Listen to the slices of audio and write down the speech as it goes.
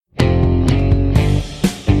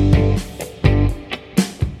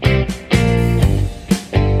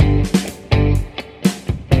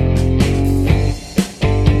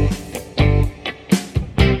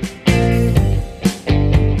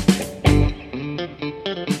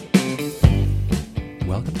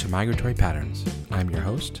Migratory Patterns. I'm your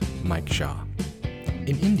host, Mike Shaw.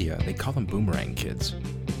 In India, they call them boomerang kids.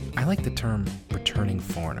 I like the term returning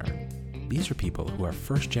foreigner. These are people who are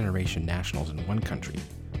first-generation nationals in one country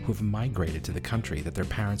who have migrated to the country that their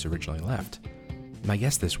parents originally left. My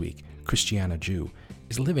guest this week, Christiana Ju,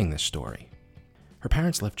 is living this story. Her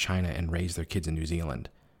parents left China and raised their kids in New Zealand.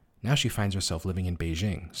 Now she finds herself living in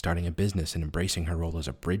Beijing, starting a business and embracing her role as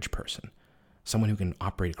a bridge person, someone who can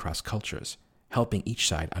operate across cultures, helping each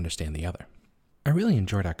side understand the other. I really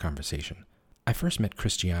enjoyed our conversation. I first met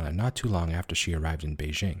Christiana not too long after she arrived in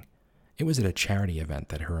Beijing. It was at a charity event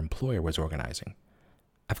that her employer was organizing.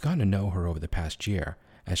 I've gotten to know her over the past year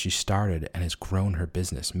as she started and has grown her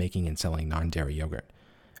business making and selling non-dairy yogurt,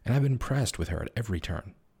 and I've been impressed with her at every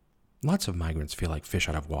turn. Lots of migrants feel like fish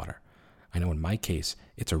out of water. I know in my case,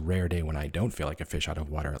 it's a rare day when I don't feel like a fish out of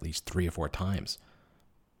water at least 3 or 4 times.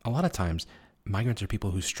 A lot of times, migrants are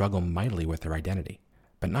people who struggle mightily with their identity,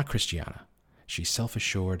 but not Christiana. She's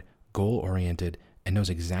self-assured, goal-oriented, and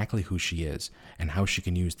knows exactly who she is and how she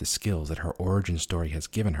can use the skills that her origin story has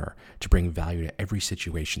given her to bring value to every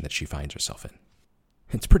situation that she finds herself in.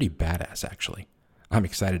 It's pretty badass, actually. I'm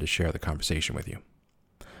excited to share the conversation with you.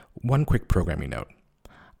 One quick programming note.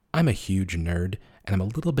 I'm a huge nerd, and I'm a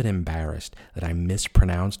little bit embarrassed that I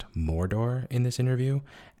mispronounced Mordor in this interview,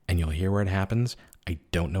 and you'll hear where it happens. I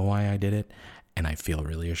don't know why I did it, and I feel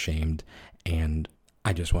really ashamed, and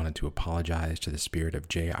I just wanted to apologize to the spirit of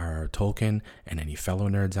J.R.R. Tolkien and any fellow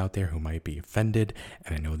nerds out there who might be offended,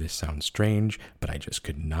 and I know this sounds strange, but I just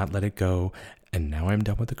could not let it go, and now I'm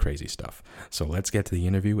done with the crazy stuff. So let's get to the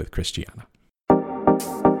interview with Christiana.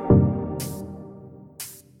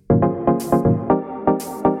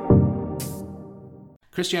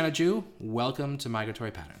 Christiana Ju, welcome to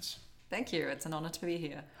Migratory Patterns. Thank you. It's an honor to be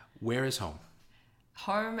here. Where is home?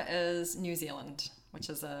 Home is New Zealand, which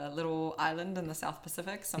is a little island in the South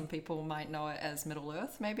Pacific. Some people might know it as Middle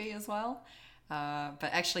Earth maybe as well. But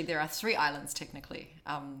actually there are 3 islands technically.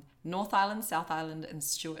 North Island, South Island, and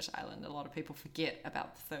Stewart Island. A lot of people forget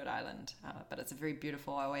about the 3rd island, but it's a very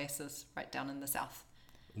beautiful oasis right down in the south.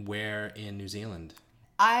 Where in New Zealand?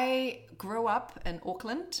 I grew up in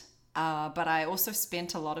Auckland, but I also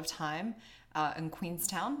spent a lot of time in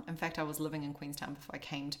Queenstown. In fact, I was living in Queenstown before I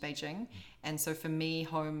came to Beijing. And so for me,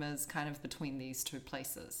 home is kind of between these 2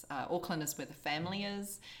 places. Auckland is where the family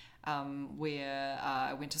is, where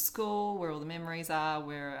I went to school, where all the memories are,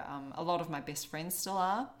 where a lot of my best friends still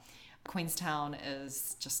are. Queenstown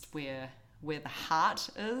is just where the heart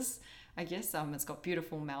is, I guess. It's got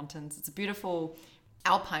beautiful mountains. It's a beautiful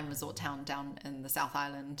alpine resort town down in the South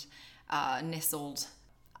Island, nestled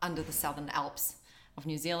under the Southern Alps of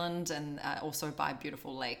New Zealand, and also by a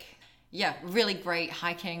beautiful lake. Yeah, really great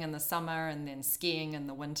hiking in the summer and then skiing in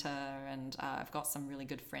the winter, and I've got some really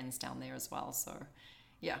good friends down there as well. So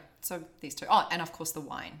yeah, so these 2. Oh, and of course the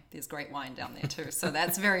wine. There's great wine down there too. So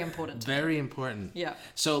that's very important to me. Very important. Yeah.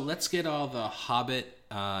 So let's get all the Hobbit,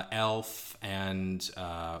 elf, and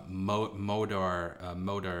Modor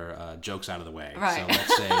jokes out of the way. Right. So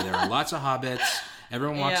let's say there are lots of hobbits.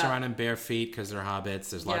 Everyone walks around in bare feet because they're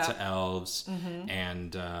hobbits. There's lots of elves. Mm-hmm.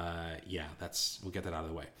 And we'll get that out of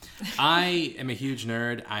the way. I am a huge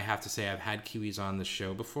nerd. I have to say I've had Kiwis on the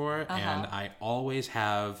show before, and I always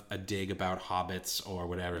have a dig about hobbits or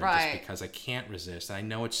whatever, just because I can't resist. And I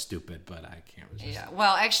know it's stupid, but I can't resist. Yeah,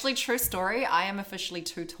 well, actually, true story. I am officially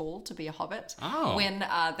too tall to be a hobbit. Oh. When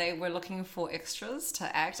they were looking for extras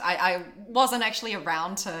to act, I wasn't actually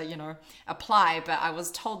around to, apply, but I was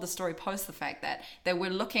told the story post the fact that they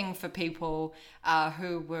were looking for people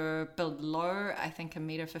who were below, I think,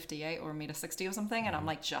 1.58 or 1.60 or something, and I'm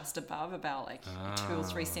like just above, about like 2 or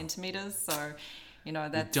 3 centimeters. So,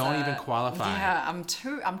 that's you don't even qualify. Yeah, I'm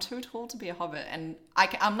too tall to be a hobbit, and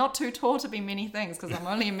I'm not too tall to be many things because I'm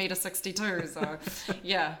only 1.62. So,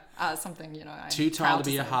 yeah, something Too tall to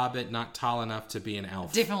be a hobbit, not tall enough to be an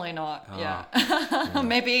elf. Definitely not. Yeah.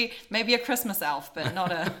 maybe a Christmas elf, but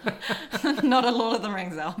not a not a Lord of the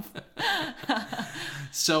Rings elf.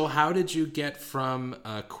 So, how did you get from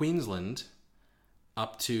Queensland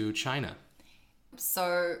up to China?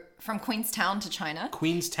 So from Queenstown to China.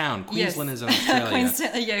 Queenstown. Queensland is in Australia.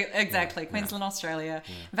 Yeah, exactly. Queensland, Australia.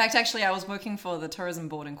 Yeah. In fact, actually, I was working for the tourism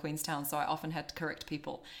board in Queenstown, so I often had to correct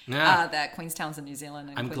people that Queenstown's in New Zealand.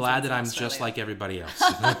 And I'm Queensland's glad that I'm Australia. just like everybody else.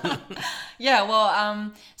 Yeah,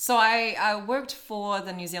 well, so I worked for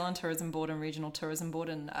the New Zealand Tourism Board and Regional Tourism Board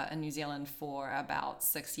in New Zealand for about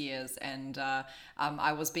 6 years, and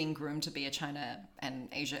I was being groomed to be a China and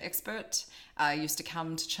Asia expert. I used to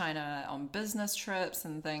come to China on business trips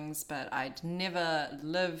and things, but I'd never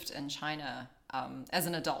lived in China as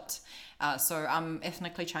an adult. So I'm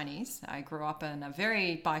ethnically Chinese. I grew up in a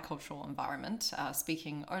very bicultural environment,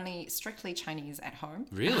 speaking only strictly Chinese at home.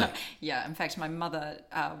 Really? Yeah. In fact, my mother,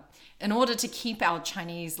 in order to keep our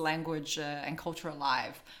Chinese language and culture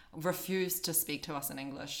alive, refused to speak to us in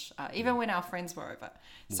English, even when our friends were over.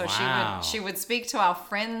 So Wow. she would speak to our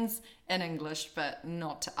friends in English, but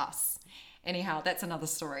not to us. Anyhow, that's another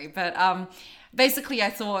story. But basically, I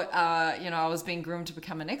thought, I was being groomed to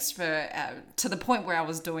become an extrovert to the point where I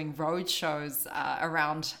was doing road shows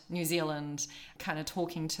around New Zealand, kind of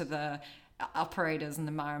talking to the operators and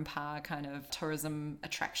the Marampa kind of tourism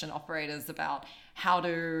attraction operators about how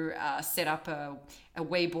to set up a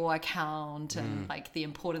Weibo account and like the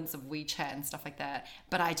importance of WeChat and stuff like that.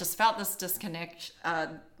 But I just felt this disconnect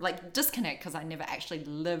because I never actually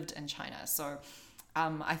lived in China. So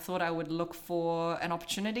I thought I would look for an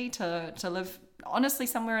opportunity to live honestly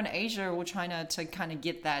somewhere in Asia or China to kind of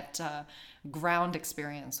get that ground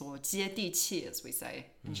experience, or 接地气, as we say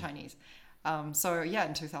in Chinese. So yeah,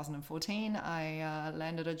 in 2014, I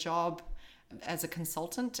landed a job as a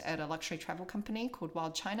consultant at a luxury travel company called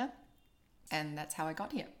Wild China, and that's how I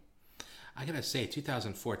got here. I gotta say,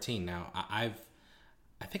 2014. Now, I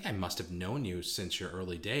think I must have known you since your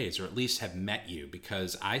early days, or at least have met you,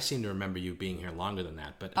 because I seem to remember you being here longer than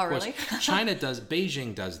that. But of course, really?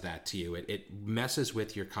 Beijing does that to you. It messes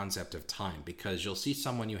with your concept of time, because you'll see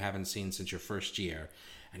someone you haven't seen since your first year,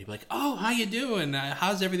 and you'll be like, oh, how you doing?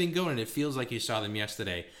 How's everything going? And it feels like you saw them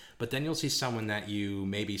yesterday. But then you'll see someone that you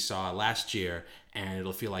maybe saw last year, and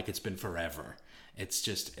it'll feel like it's been forever. It's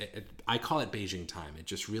just, I call it Beijing time. It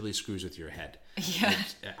just really screws with your head. Yeah.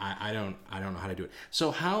 I don't know how to do it.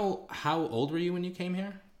 So how old were you when you came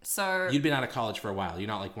here? So You'd been out of college for a while. You're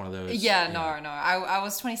not like one of those. Yeah, no. I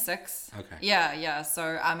was 26. Okay. Yeah.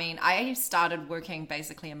 So, I mean, I started working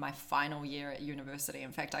basically in my final year at university.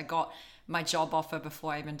 In fact, I got my job offer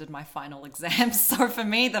before I even did my final exams. So for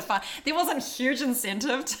me, there wasn't huge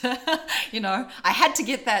incentive to, I had to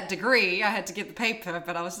get that degree. I had to get the paper,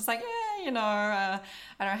 but I was just like, I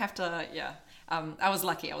don't have to, I was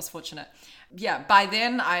lucky. I was fortunate. Yeah, by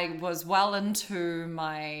then I was well into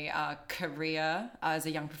my career as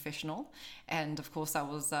a young professional. And of course I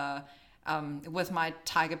was with my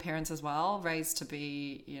tiger parents as well, raised to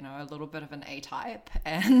be, a little bit of an A-type,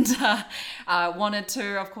 and wanted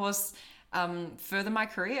to, of course, further my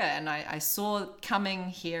career. And I saw coming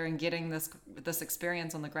here and getting this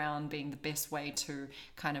experience on the ground being the best way to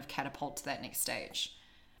kind of catapult to that next stage.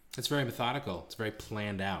 It's very methodical. It's very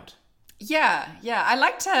planned out. Yeah. I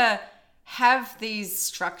like to have these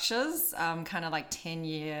structures, kind of like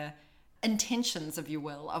 10-year intentions, if you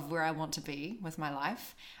will, of where I want to be with my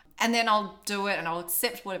life. And then I'll do it and I'll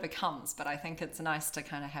accept whatever comes. But I think it's nice to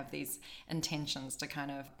kind of have these intentions to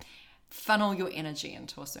kind of funnel your energy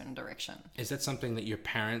into a certain direction. Is that something that your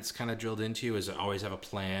parents kind of drilled into you? Is it always have a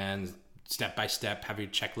plan, step by step, have your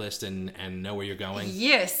checklist and know where you're going?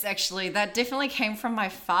 Yes, actually, that definitely came from my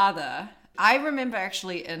father. I remember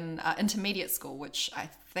actually in intermediate school, which I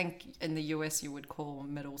think in the US you would call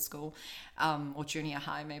middle school, or junior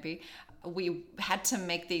high maybe, we had to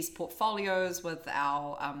make these portfolios with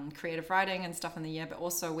our creative writing and stuff in the year, but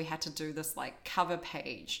also we had to do this like cover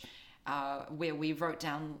page where we wrote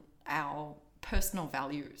down our personal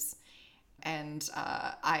values. And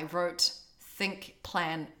I wrote think,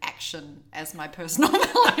 plan, action as my personal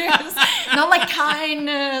values. Not like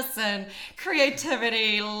kindness and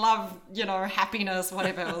creativity, love, happiness,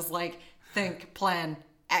 whatever. It was like think, plan,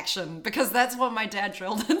 action, because that's what my dad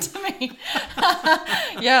drilled into me.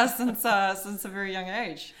 Yeah, since a very young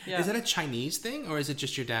age. Yeah. Is that a Chinese thing, or is it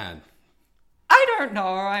just your dad? I don't know.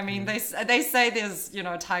 I mean, they say there's,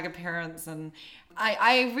 tiger parents, and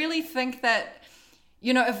I really think that,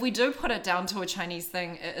 if we do put it down to a Chinese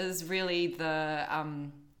thing, it is really the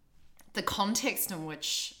context in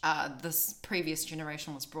which this previous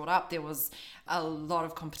generation was brought up. There was a lot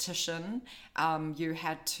of competition. You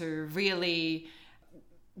had to really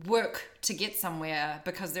work to get somewhere,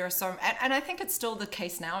 because there are and I think it's still the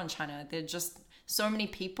case now in China. There are just so many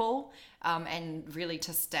people, and really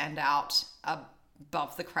to stand out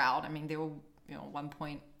above the crowd. I mean, there were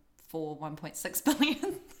 1.6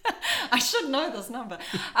 billion. I should know this number.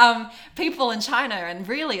 People in China, and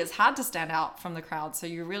really it's hard to stand out from the crowd. So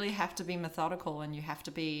you really have to be methodical, and you have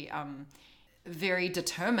to be very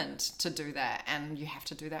determined to do that, and you have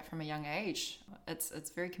to do that from a young age.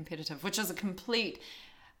 It's very competitive, which is a complete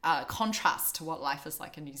contrast to what life is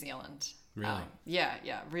like in New Zealand. Really?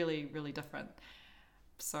 Yeah, really, really different.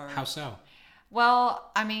 So how so?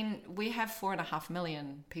 Well, I mean, we have 4.5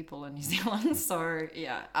 million people in New Zealand, so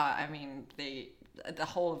yeah, I mean, the the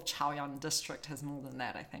whole of Chaoyang district has more than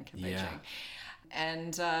that, I think, in Beijing.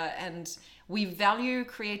 And we value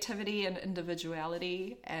creativity and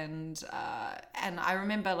individuality, and I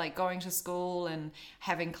remember like going to school and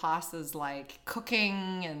having classes like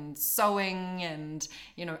cooking and sewing and,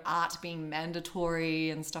 you know, art being mandatory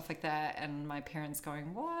and stuff like that, and my parents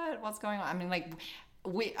going, what's going on? I mean, like,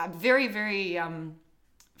 we are very, very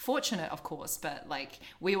fortunate, of course, but like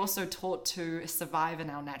we also taught to survive in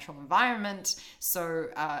our natural environment. So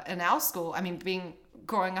in our school, I mean,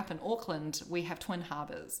 growing up in Auckland, we have twin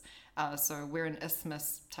harbours, so we're an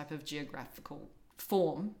isthmus type of geographical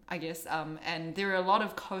form, I guess, and there are a lot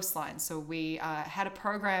of coastlines. So we had a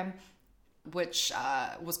program which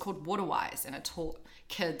was called Waterwise, and it taught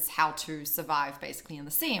kids how to survive basically in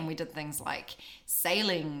the sea, and we did things like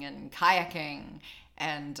sailing and kayaking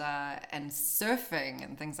and surfing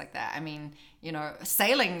and things like that. I mean, you know,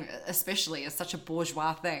 sailing especially is such a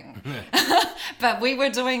bourgeois thing. But we were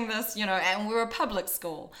doing this, you know, and we were a public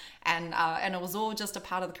school, and it was all just a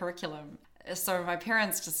part of the curriculum. So my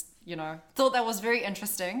parents just, you know, thought that was very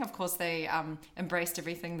interesting. Of course, they embraced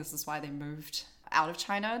everything. This is why they moved out of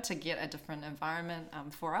China, to get a different environment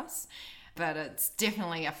for us. But it's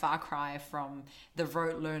definitely a far cry from the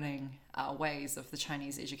rote learning ways of the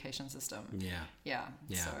Chinese education system. Yeah.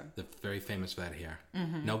 So. They're very famous for that here.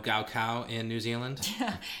 Mm-hmm. No Gaokao in New Zealand?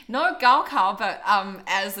 No Gaokao, but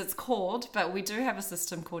as it's called, but we do have a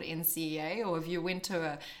system called NCEA, or if you went to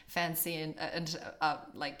a fancy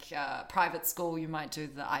private school, you might do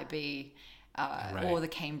the IB. Right. Or the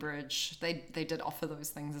Cambridge, they did offer those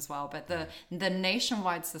things as well, but the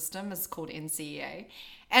nationwide system is called NCEA,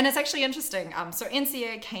 and it's actually interesting. So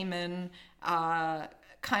NCEA came in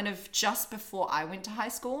kind of just before I went to high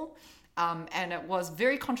school, and it was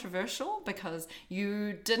very controversial because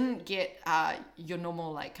you didn't get your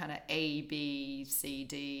normal like kind of A, B, C,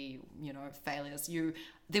 D, you know, failures.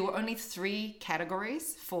 There were only 3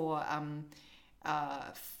 categories for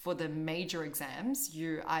the major exams.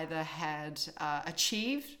 You either had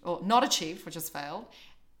achieved or not achieved, which is failed.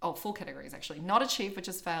 4 categories actually. Not achieved, which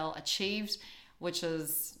is fail. Achieved, which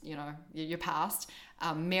is, you know, you passed.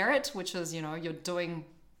 Merit, which is, you know, you're doing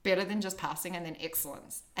better than just passing, and then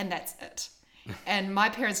excellence, and that's it. And my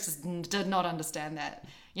parents just did not understand that.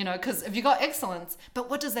 You know, because if you got excellence, but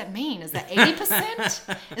what does that mean? Is that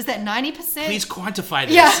 80%? Is that 90%? Please quantify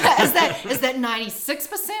this. Yeah, is that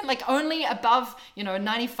 96%? Like only above, you know,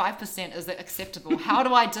 95% is acceptable. How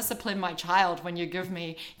do I discipline my child when you give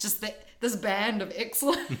me just this band of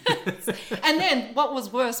excellence? And then what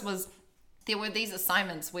was worse was there were these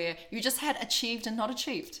assignments where you just had achieved and not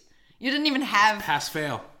achieved. You didn't even have... Pass,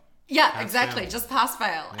 fail. Yeah, pass, exactly. Fail. Just pass, fail.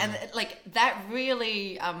 Yeah. And like that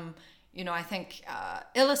really... you know, I think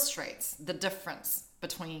illustrates the difference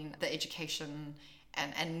between the education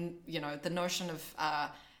and you know, the notion of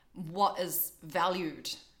what is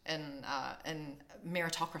valued in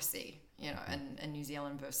meritocracy, you know, in New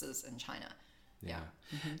Zealand versus in China. Yeah.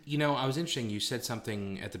 Mm-hmm. You know, I was interesting. You said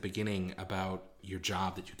something at the beginning about your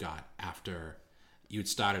job that you got after you'd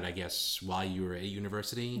started, I guess, while you were at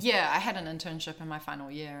university. Yeah, I had an internship in my final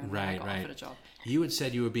year, and then I got offered a job. You had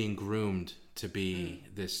said you were being groomed to be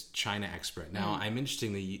this China expert. Now,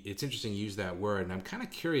 it's interesting you use that word, and I'm kind of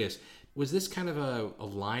curious, was this kind of a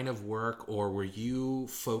line of work, or were you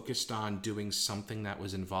focused on doing something that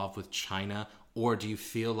was involved with China, or do you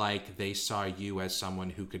feel like they saw you as someone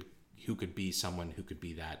who could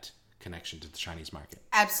be that connection to the Chinese market?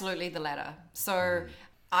 Absolutely the latter. So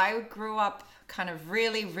I grew up kind of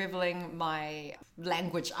really reveling my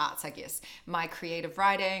language arts, I guess. My creative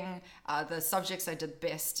writing, the subjects I did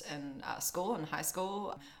best in school, in high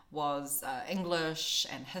school, was English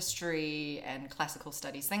and history and classical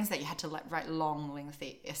studies, things that you had to write long,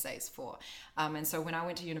 lengthy essays for. And so when I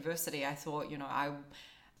went to university, I thought, you know,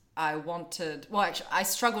 I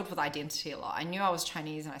struggled with identity a lot. I knew I was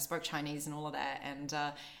Chinese and I spoke Chinese and all of that. And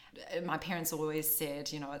my parents always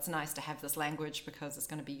said, you know, it's nice to have this language because it's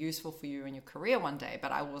going to be useful for you in your career one day.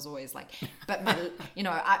 But I was always like, but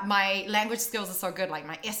my language skills are so good. Like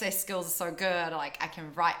my essay skills are so good. Like I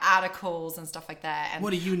can write articles and stuff like that. And what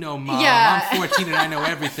do you know, Mom? Yeah. I'm 14 and I know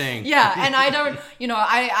everything. Yeah. And I don't, you know,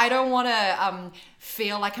 I don't want to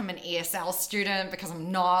feel like I'm an ESL student because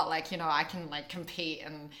I'm not. Like, you know, I can like compete,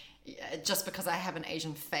 and just because I have an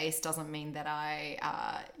Asian face doesn't mean that I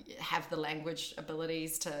have the language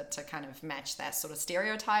abilities to kind of match that sort of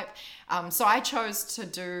stereotype. So I chose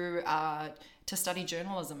to study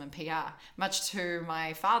journalism and PR, much to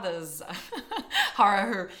my father's horror,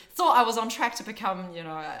 who thought I was on track to become, you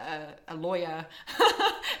know, a lawyer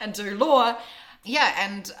and do law. Yeah,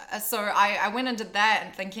 and so I went and did that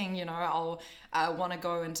and thinking, I'll want to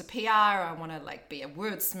go into PR, I want to like be a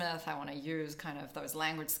wordsmith, I want to use kind of those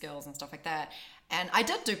language skills and stuff like that. And I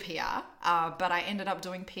did do PR, but I ended up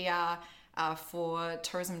doing PR for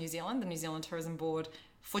Tourism New Zealand, the New Zealand Tourism Board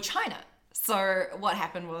for China. So what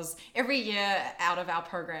happened was every year out of our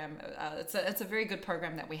program, it's a very good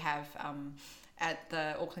program that we have at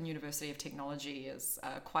the Auckland University of Technology, is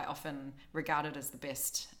quite often regarded as the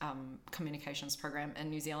best communications program in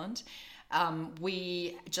New Zealand.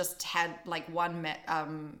 We just had like one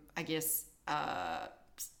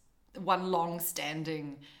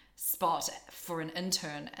long-standing spot for an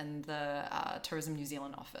intern in the Tourism New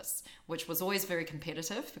Zealand office, which was always very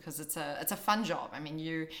competitive because it's a fun job. I mean,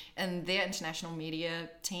 you in their international media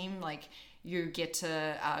team, like you get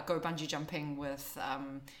to go bungee jumping with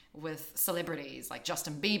celebrities like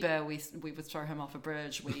Justin Bieber. We would throw him off a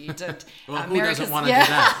bridge. We did well, who doesn't want to do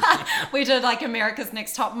that? We did like America's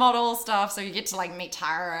Next Top Model stuff, so you get to like meet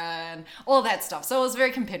Tyra and all that stuff. So it was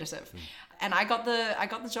very competitive. And I got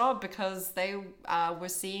the job because they were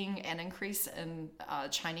seeing an increase in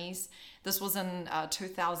Chinese. This was in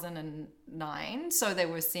 2009, so they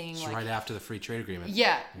were seeing it's right after the free trade agreement.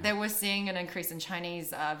 Yeah, they were seeing an increase in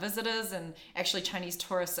Chinese visitors and actually Chinese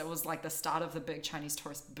tourists. It was like the start of the big Chinese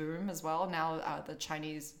tourist boom as well. Now the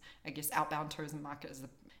Chinese, I guess, outbound tourism market is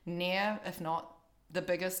near, if not the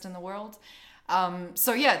biggest in the world.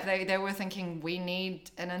 So yeah, they were thinking we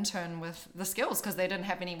need an intern with the skills because they didn't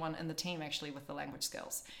have anyone in the team actually with the language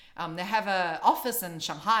skills. They have an office in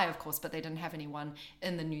Shanghai, of course, but they didn't have anyone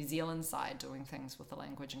in the New Zealand side doing things with the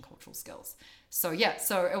language and cultural skills. So yeah,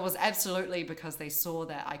 so it was absolutely because they saw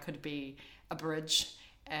that I could be a bridge,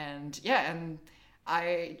 and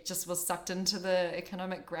I just was sucked into the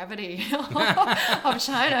economic gravity of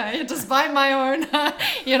China, despite my own,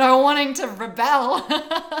 wanting to rebel.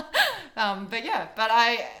 But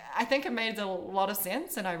I think it made a lot of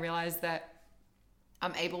sense, and I realized that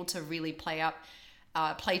I'm able to really play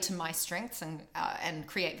to my strengths and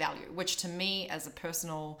create value, which to me as a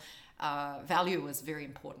personal value was very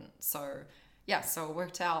important. So yeah, so it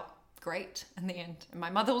worked out great in the end. And my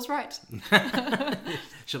mother was right.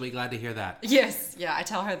 She'll be glad to hear that. Yes. Yeah. I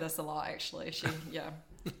tell her this a lot, actually.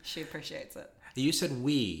 She appreciates it. You said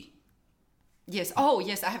we. Yes. Oh,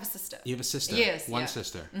 yes. I have a sister. You have a sister? Yes. One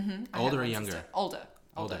sister. Mm-hmm. Older or younger? Sister.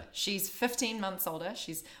 Older. She's 15 months older.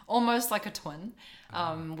 She's almost like a twin.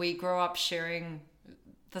 We grew up sharing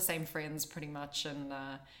the same friends pretty much. And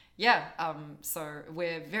so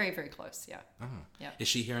we're very, very close. Yeah. Uh-huh. Yeah. Is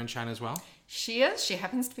she here in China as well? She is. She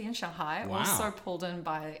happens to be in Shanghai. Wow. Also pulled in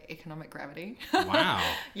by economic gravity. Wow.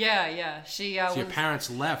 Yeah. So your parents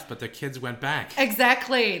left, but their kids went back.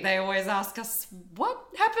 Exactly. They always ask us, what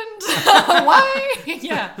happened? Why?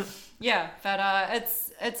 Yeah. But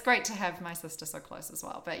it's great to have my sister so close as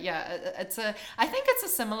well. But yeah, I think it's a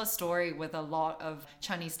similar story with a lot of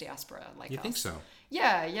Chinese diaspora like us. You think so?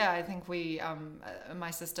 Yeah. I think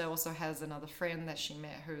my sister also has another friend that she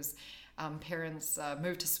met whose parents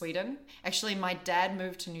moved to Sweden. Actually, my dad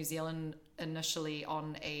moved to New Zealand initially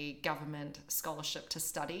on a government scholarship to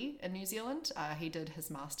study in New Zealand. He did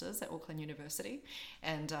his master's at Auckland University,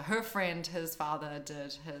 and her friend, his father,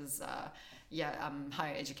 did his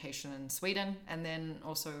higher education in Sweden, and then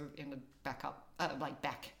also ended back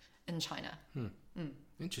in China.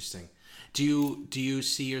 Interesting. Do you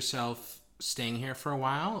see yourself staying here for a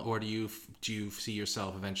while, or do you see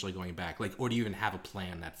yourself eventually going back? Or do you even have a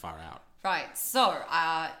plan that far out? Right. So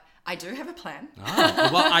I do have a plan. Oh,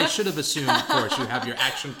 well, I should have assumed, of course, you have your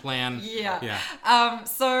action plan. Yeah.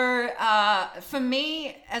 So for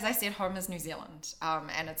me, as I said, home is New Zealand,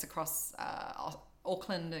 and it's across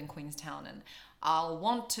Auckland and Queenstown, and I'll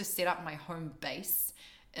want to set up my home base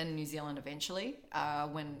in New Zealand eventually,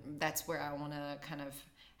 when that's where I want to kind of,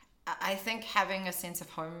 I think having a sense of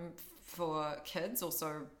home for kids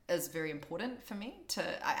also is very important for me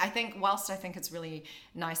I think whilst I think it's really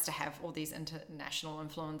nice to have all these international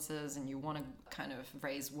influences and you want to kind of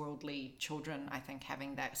raise worldly children, I think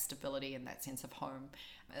having that stability and that sense of home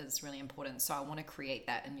is really important. So I want to create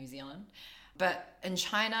that in New Zealand. But in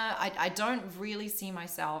China, I don't really see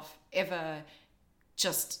myself ever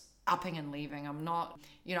just upping and leaving. I'm not,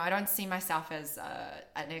 I don't see myself as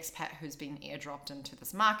an expat who's been airdropped into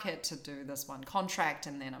this market to do this one contract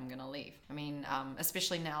and then I'm going to leave. I mean,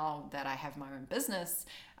 especially now that I have my own business,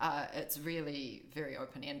 it's really very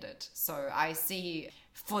open-ended. So I see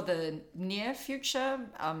for the near future,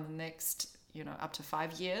 next, up to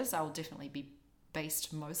 5 years, I'll definitely be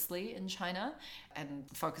based mostly in China and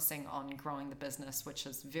focusing on growing the business, which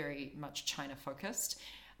is very much China focused.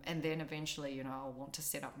 And then eventually, I'll want to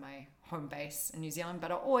set up my home base in New Zealand, but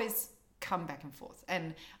I always come back and forth.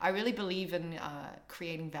 And I really believe in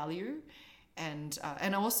creating value. And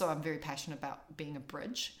also I'm very passionate about being a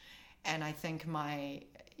bridge. And I think my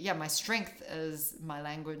strength is my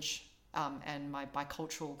language and my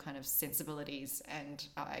bicultural kind of sensibilities. And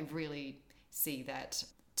I really see that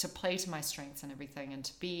to play to my strengths and everything and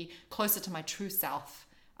to be closer to my true self,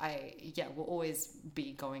 I will always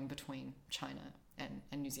be going between China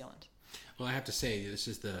and New Zealand. Well, I have to say, this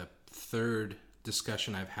is the third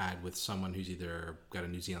discussion I've had with someone who's either got a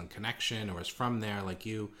New Zealand connection or is from there like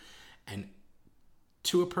you. And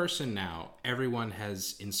to a person now, everyone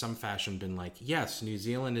has in some fashion been like, yes, New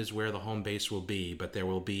Zealand is where the home base will be, but there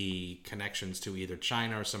will be connections to either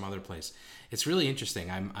China or some other place. It's really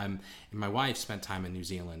interesting. My wife spent time in New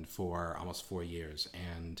Zealand for almost 4 years,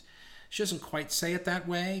 and she doesn't quite say it that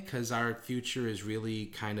way because our future is really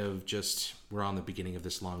kind of just, we're on the beginning of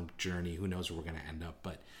this long journey. Who knows where we're going to end up?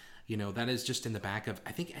 But that is just in the back of,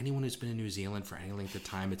 I think anyone who's been in New Zealand for any length of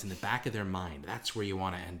time, it's in the back of their mind. That's where you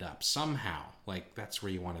want to end up somehow. Like, that's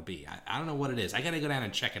where you want to be. I don't know what it is. I got to go down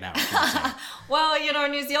and check it out. Well,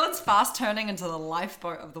 New Zealand's fast turning into the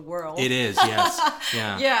lifeboat of the world. It is, yes.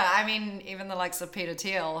 Yeah. Yeah, I mean, even the likes of Peter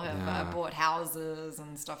Thiel have bought houses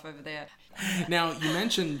and stuff over there. Now, you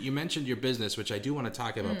mentioned your business, which I do want to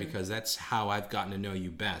talk about because that's how I've gotten to know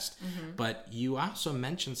you best. Mm-hmm. But you also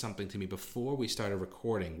mentioned something to me before we started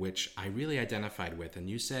recording, which I really identified with. And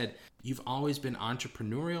you said you've always been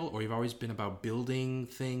entrepreneurial, or you've always been about building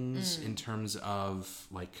things in terms of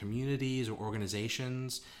like communities or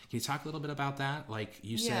organizations. Can you talk a little bit about that? Like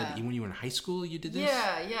you said, when you were in high school, you did this?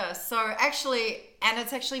 Yeah. So actually, and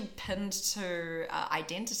it's actually pinned to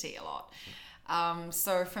identity a lot.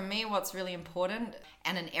 So for me, what's really important,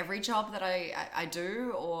 and in every job that I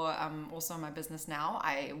do, or also in my business now,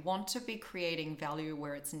 I want to be creating value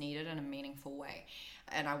where it's needed in a meaningful way.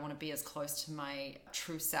 And I want to be as close to my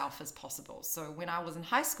true self as possible. So when I was in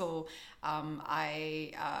high school,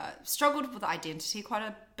 I struggled with identity quite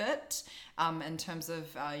a bit in terms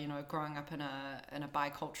of, growing up in a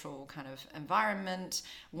bicultural kind of environment,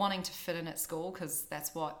 wanting to fit in at school because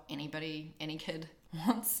that's what any kid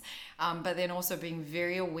wants. But then also being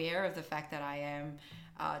very aware of the fact that I am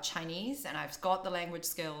Chinese, and I've got the language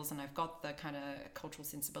skills, and I've got the kind of cultural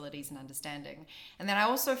sensibilities and understanding. And then I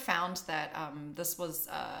also found that this was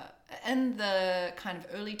in the kind of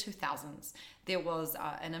early 2000s, there was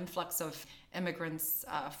an influx of immigrants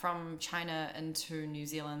from China into New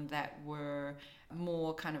Zealand that were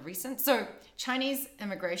more kind of recent. So Chinese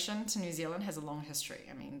immigration to New Zealand has a long history.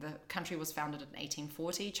 I mean, the country was founded in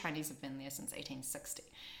 1840. Chinese have been there since 1860.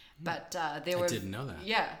 But there were. I didn't know that.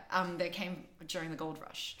 Yeah, they came during the gold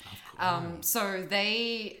rush. So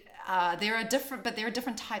there are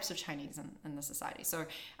different types of Chinese in the society. So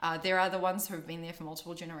there are the ones who have been there for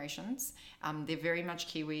multiple generations. They're very much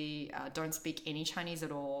Kiwi, don't speak any Chinese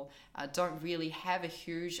at all, don't really have a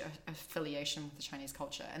huge affiliation with the Chinese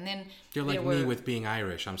culture. And then you're like me with being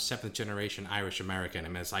Irish. I'm 7th generation Irish American. I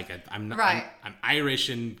mean, it's like I'm not. Right. I'm Irish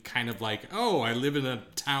and kind of like, oh, I live in a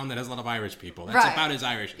town that has a lot of Irish people. That's about as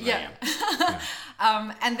Irish as I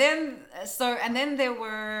am. And then there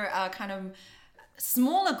were kind of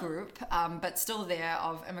smaller group, but still there,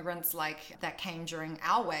 of immigrants like that came during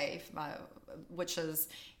our wave, which is,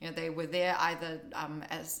 they were there either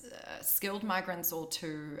as skilled migrants or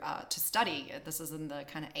to study. This is in the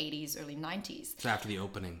kind of 80s, early 90s. So after the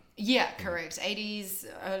opening. Yeah, correct. 80s,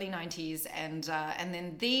 early 90s, and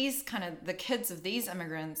then these kind of the kids of these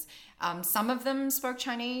immigrants. Some of them spoke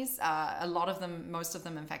Chinese. Most of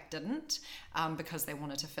them, in fact, didn't because they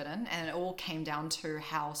wanted to fit in. And it all came down to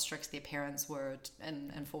how strict their parents were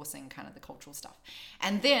in enforcing kind of the cultural stuff.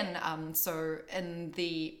 And then, so in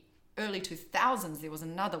the early 2000s, there was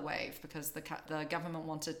another wave because the government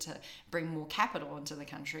wanted to bring more capital into the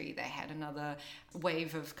country. They had another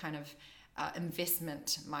wave of kind of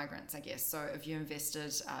investment migrants, I guess. So if you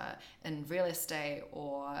invested in real estate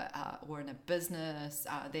or in a business,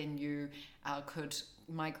 then you could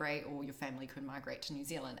migrate, or your family could migrate to New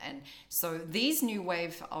Zealand. And so these new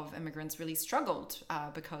wave of immigrants really struggled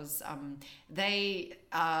because they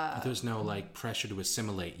there's no like pressure to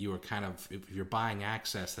assimilate. You are kind of, if you're buying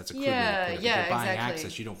access, that's equivalent. If you're buying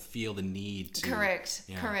access, you don't feel the need to. Correct.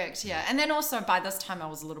 And then also by this time I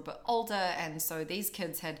was a little bit older, and so these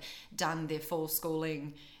kids had done their full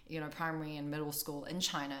schooling, primary and middle school in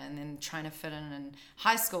China, and then trying to fit in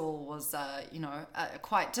high school was,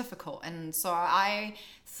 quite difficult. And so I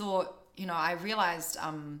thought, I realized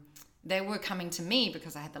they were coming to me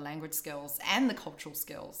because I had the language skills and the cultural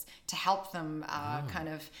skills to help them kind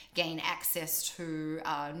of gain access to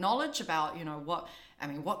knowledge about,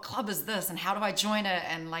 what club is this and how do I join it?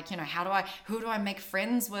 And like, who do I make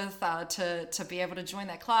friends with to be able to join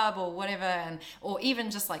that club or whatever, or even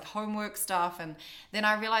just like homework stuff. And then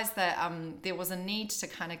I realized that there was a need to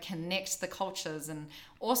kind of connect the cultures, and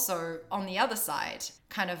also on the other side,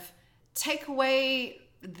 kind of take away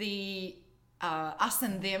the us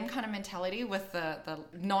and them kind of mentality with the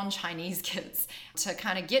non-Chinese kids, to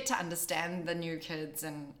kind of get to understand the new kids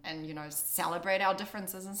and celebrate our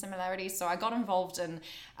differences and similarities. So I got involved in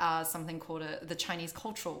something called the Chinese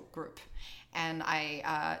Cultural Group, and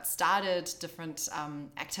I started different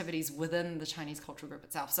activities within the Chinese Cultural Group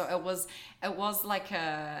itself. So it was like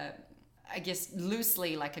I guess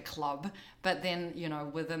loosely like a club, but then,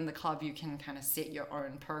 within the club you can kind of set your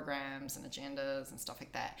own programs and agendas and stuff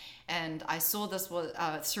like that. And I saw this was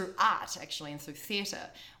through art, actually, and through theatre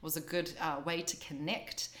was a good way to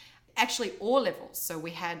connect actually all levels. So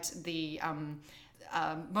we had the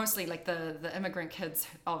mostly like the immigrant kids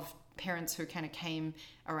of parents who kind of came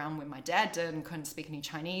around when my dad did and couldn't speak any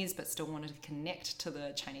Chinese but still wanted to connect to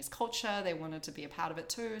the Chinese culture. They wanted to be a part of it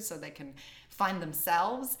too, so they can find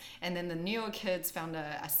themselves. And then the newer kids found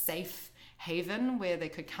a safe haven where they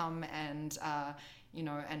could come and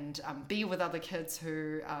be with other kids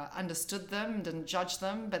who understood them, didn't judge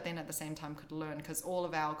them, but then at the same time could learn, because all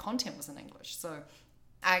of our content was in English. So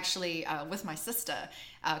I actually, with my sister,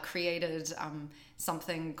 created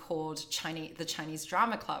something called the Chinese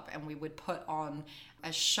Drama Club, and we would put on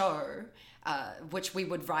a show which we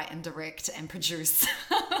would write and direct and produce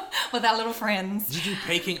with our little friends. Did you do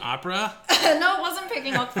Peking opera? No, it wasn't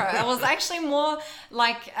Peking opera. It was actually more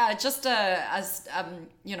like just a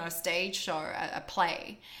stage show, a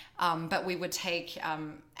play. But we would take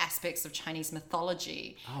aspects of Chinese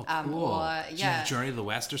mythology. Oh, cool. Did you do Journey to the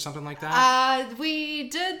West or something like that? We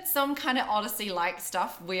did some kind of Odyssey-like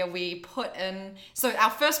stuff where we put in... So our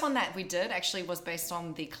first one that we did actually was based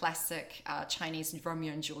on the classic Chinese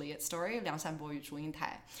Romeo and Juliet story, 梁山伯与祝英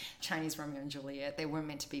台. Chinese Romeo and Juliet. They weren't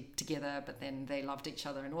meant to be together, but then they loved each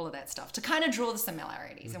other and all of that stuff, to kind of draw the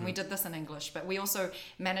similarities. Mm-hmm. And we did this in English, but we also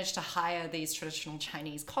managed to hire these traditional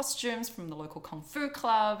Chinese costumes from the local Kung Fu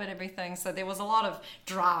club and everything. So there was a lot of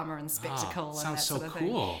drama and spectacle and that sort of thing.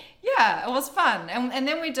 Sounds so cool. Yeah, it was fun. And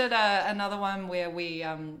then we did another one where we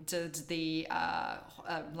did the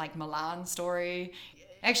like Milan story.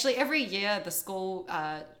 Actually, every year the school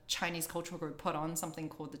Chinese Cultural Group put on something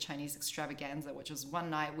called the Chinese Extravaganza, which was one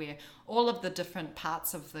night where all of the different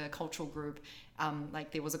parts of the cultural group,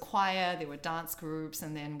 like there was a choir, there were dance groups,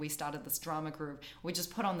 and then we started this drama group. We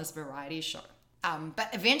just put on this variety show. But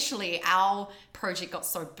eventually our project got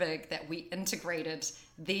so big that we integrated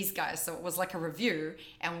these guys. So it was like a review,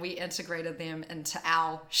 and we integrated them into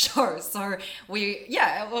our show. So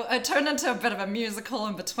it turned into a bit of a musical.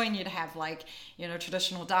 In between, you'd have like,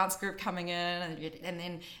 traditional dance group coming in, and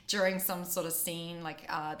then during some sort of scene, like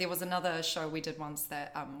there was another show we did once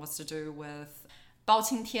that was to do with Bao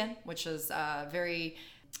Qingtian, which is a very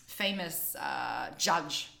famous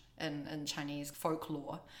judge in Chinese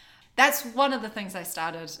folklore. That's one of the things I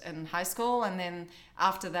started in high school. And then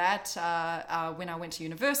after that, when I went to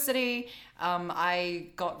university, I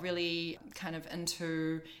got really kind of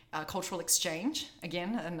into cultural exchange.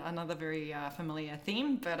 Again, another very familiar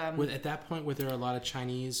theme. But at that point, were there a lot of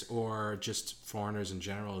Chinese or just foreigners in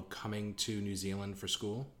general coming to New Zealand for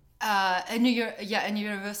school? In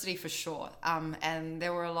university for sure. And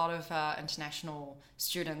there were a lot of international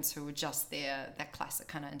students who were just there, that classic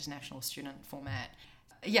kind of international student format.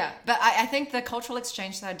 Yeah, but I think the cultural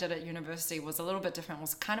exchange that I did at university was a little bit different,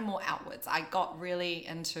 was kind of more outwards. I got really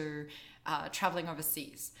into traveling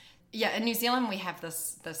overseas. Yeah, in New Zealand we have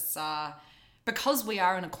this because we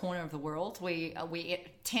are in a corner of the world, we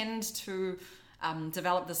tend to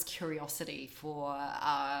develop this curiosity for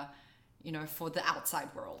the outside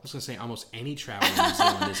world. I was going to say almost any travel in New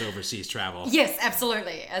Zealand is overseas travel. Yes,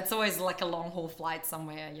 absolutely. It's always like a long haul flight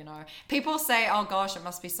somewhere, People say, oh gosh, it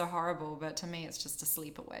must be so horrible. But to me, it's just a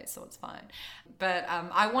sleep away, so it's fine. But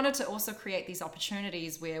I wanted to also create these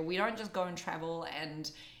opportunities where we don't just go and travel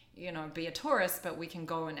and, be a tourist, but we can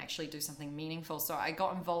go and actually do something meaningful. So I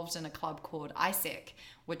got involved in a club called ISEC,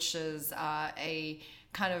 which is a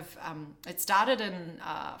kind of, it started in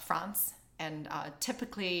France, and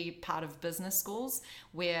typically part of business schools,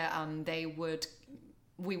 where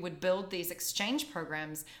we would build these exchange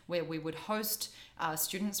programs where we would host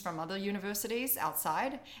students from other universities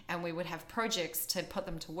outside, and we would have projects to put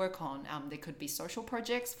them to work on. There could be social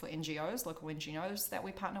projects for NGOs, local NGOs that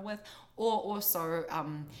we partner with, or also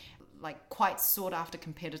like quite sought after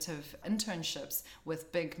competitive internships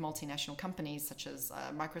with big multinational companies such as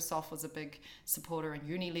Microsoft was a big supporter, and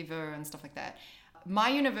Unilever and stuff like that. My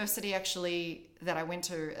university actually that I went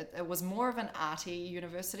to, it was more of an arty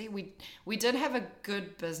university. We did have a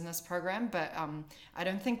good business program, but I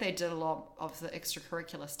don't think they did a lot of the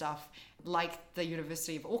extracurricular stuff like the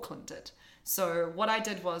University of Auckland did. So what I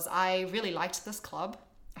did was I really liked this club.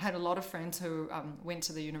 I had a lot of friends who went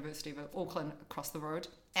to the University of Auckland across the road.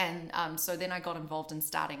 And so then I got involved in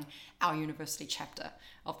starting our university chapter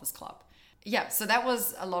of this club. Yeah, so that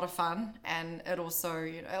was a lot of fun, and it also,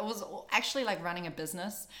 it was actually like running a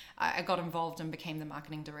business. I got involved and became the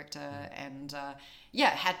marketing director, and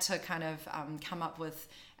had to kind of come up with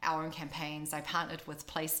our own campaigns. I partnered with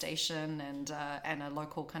PlayStation and a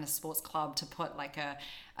local kind of sports club to put like a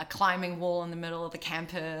climbing wall in the middle of the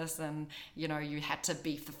campus, and you had to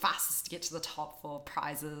be the fastest to get to the top for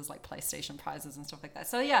prizes like PlayStation prizes and stuff like that.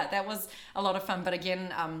 So yeah, that was a lot of fun, but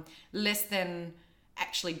again, less than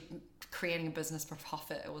actually creating a business for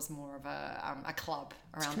profit. It was more of a club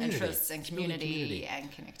around interests and community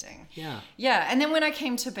and connecting. Yeah. And then when I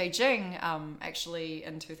came to Beijing, actually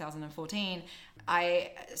in 2014,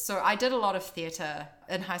 I did a lot of theater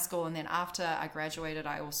in high school, and then after I graduated,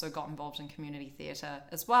 I also got involved in community theater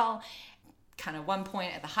as well. Kind of one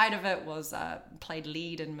point at the height of it was played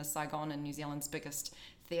lead in Miss Saigon, in New Zealand's biggest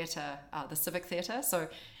theater, the Civic Theatre. So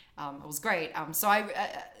it was great. So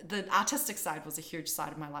the artistic side was a huge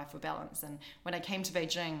side of my life for balance. And when I came to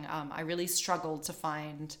Beijing, I really struggled to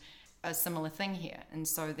find a similar thing here. And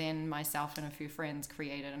so then myself and a few friends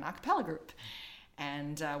created an a cappella group.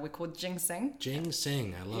 And we're called Jing Sing. Jing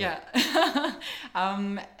Sing, I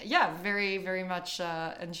love it. Very, very much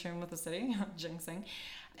in tune with the city, Jing Sing.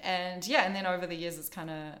 And and then over the years it's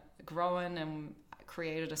kind of grown, and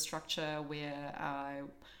created a structure where I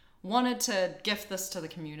wanted to gift this to the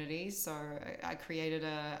community. So I created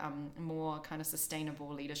a more kind of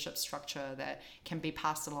sustainable leadership structure that can be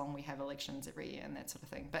passed along. We have elections every year and that sort of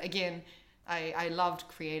thing. But again, I loved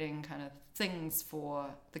creating kind of things for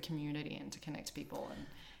the community and to connect people, and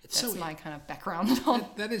that's my kind of background.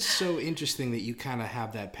 That is so interesting that you kind of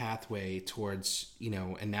have that pathway towards,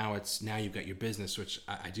 and now you've got your business, which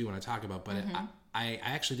I do want to talk about, but I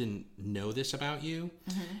actually didn't know this about you,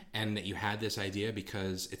 and that you had this idea,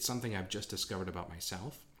 because it's something I've just discovered about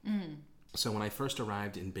myself. So when I first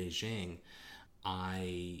arrived in Beijing,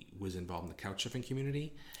 I was involved in the couchsurfing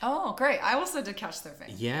community. Oh, great. I also did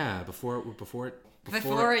couchsurfing. Yeah, before the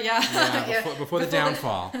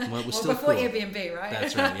downfall. Well, it was still before cool. Airbnb, right?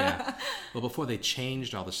 That's right, yeah. Well, before they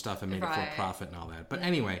changed all the stuff and made it for profit and all that. But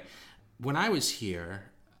anyway, when I was here,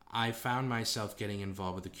 I found myself getting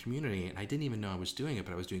involved with the community, and I didn't even know I was doing it,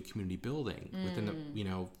 but I was doing community building. Within the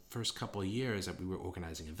first couple of years that we were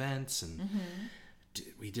organizing events, and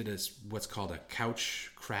we did what's called a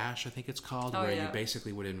couch crash, I think it's called, where you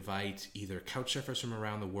basically would invite either couch surfers from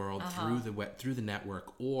around the world through the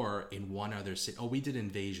network, or in one other city. Oh, we did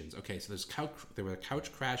invasions. Okay, so there were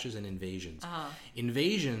couch crashes and invasions.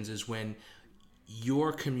 Invasions is when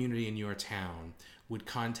your community in your town would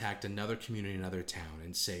contact another community in another town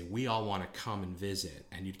and say, we all want to come and visit.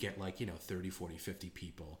 And you'd get 30, 40, 50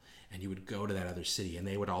 people. And you would go to that other city, and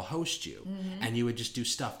they would all host you. And you would just do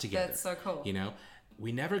stuff together. That's so cool.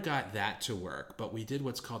 We never got that to work, but we did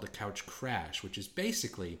what's called a couch crash, which is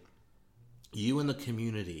basically you and the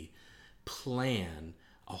community plan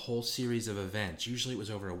a whole series of events. Usually it was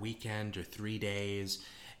over a weekend or 3 days.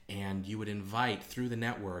 And you would invite through the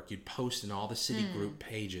network, you'd post in all the city group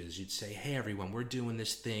pages. You'd say, hey, everyone, we're doing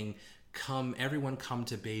this thing. Everyone come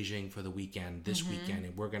to Beijing for the weekend, this weekend.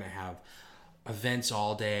 And we're going to have events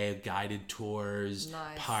all day, guided tours,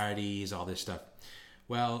 parties, all this stuff.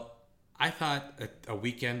 Well, I thought a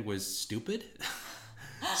weekend was stupid.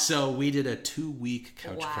 So we did a 2-week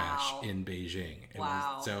couch crash in Beijing.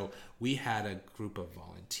 So we had a group of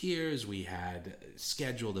volunteers. We had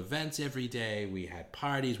scheduled events every day. We had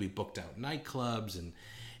parties. We booked out nightclubs, and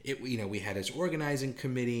we had this organizing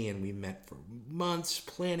committee, and we met for months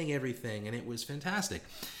planning everything, and it was fantastic.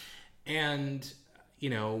 And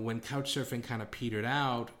when couchsurfing kind of petered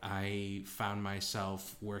out, I found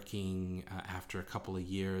myself working after a couple of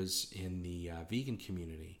years in the vegan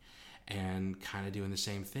community, and kind of doing the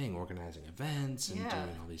same thing, organizing events and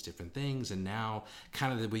doing all these different things. And now,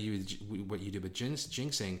 kind of what you do with Jing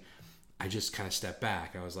Sing, I just kind of stepped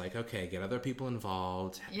back. I was like, okay, get other people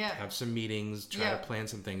involved, have some meetings, try to plan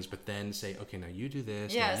some things, but then say, okay, now you do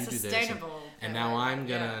this, now you do this. And now I'm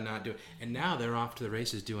going to not do it. And now they're off to the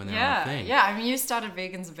races doing their own thing. Yeah, I mean, you started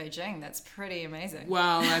Vegans in Beijing. That's pretty amazing.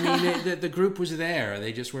 Well, I mean, the group was there.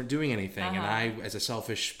 They just weren't doing anything. And I, as a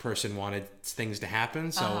selfish person, wanted things to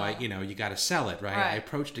happen. So, you got to sell it, right? I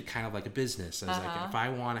approached it kind of like a business. I was like, if I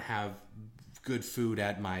want to have good food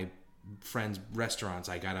at my friends' restaurants,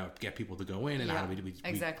 I gotta get people to go in, and how do we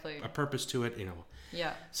a purpose to it,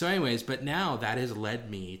 So anyways, but now that has led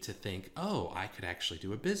me to think, I could actually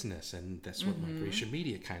do a business, and that's what Migration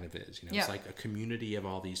Media kind of is. It's like a community of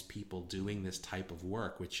all these people doing this type of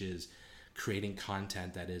work, which is creating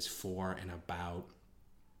content that is for and about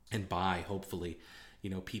and by, hopefully,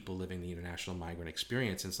 people living the international migrant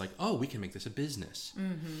experience. And it's like, we can make this a business.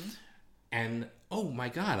 And oh my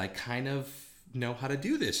God, I kind of know how to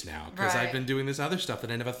do this now because I've been doing this other stuff that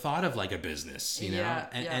I never thought of like a business,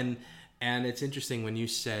 and it's interesting when you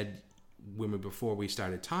said before we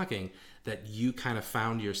started talking that you kind of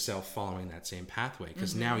found yourself following that same pathway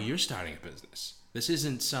because now you're starting a business. This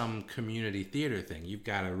isn't some community theater thing. You've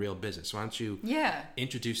got a real business. Why don't you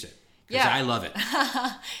introduce it? Because I love it.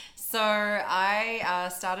 So I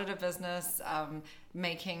started a business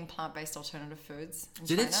making plant-based alternative foods in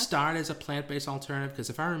China. Did it start as a plant-based alternative? Because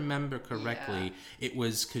if I remember correctly, it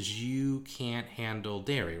was because you can't handle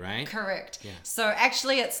dairy, right? Correct. Yeah. So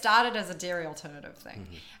actually it started as a dairy alternative thing.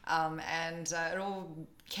 And it all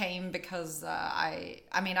came because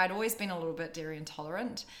I'd always been a little bit dairy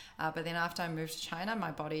intolerant, but then after I moved to China,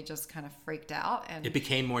 my body just kind of freaked out and it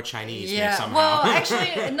became more Chinese somehow. Well,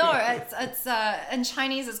 actually, no, it's in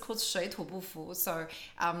Chinese it's called 水土不服. So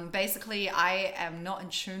basically, I am not in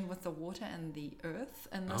tune with the water and the earth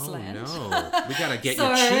in this land. Oh no, we gotta get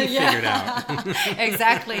your chi figured out.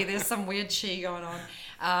 Exactly, there's some weird chi going on,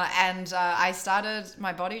 and I started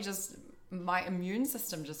my immune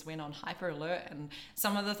system just went on hyper alert, and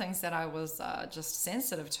some of the things that I was just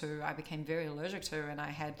sensitive to, I became very allergic to, and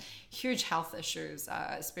I had huge health issues,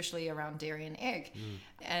 especially around dairy and egg.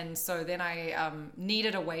 And so then I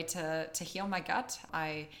needed a way to heal my gut.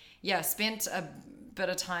 I spent a bit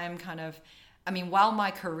of time while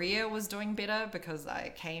my career was doing better, because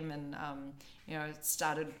I came and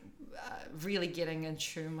started really getting in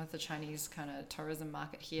tune with the Chinese kind of tourism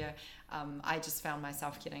market here. I just found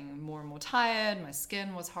myself getting more and more tired. My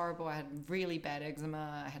skin was horrible. I had really bad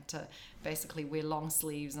eczema. I had to basically wear long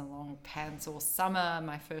sleeves and long pants all summer.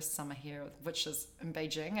 My first summer here, which is in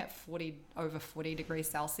Beijing at over 40 degrees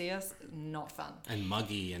Celsius, not fun. And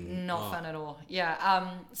muggy and not fun at all. Yeah.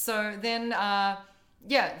 So then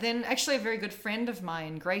actually a very good friend of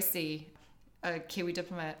mine, Gracie, a Kiwi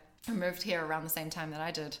diplomat who moved here around the same time that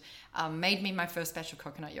I did, made me my first batch of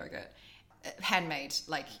coconut yogurt. Handmade,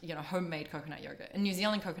 homemade coconut yogurt. In New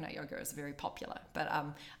Zealand, coconut yogurt is very popular, but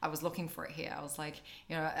I was looking for it here. I was like,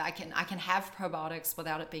 I can have probiotics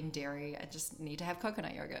without it being dairy. I just need to have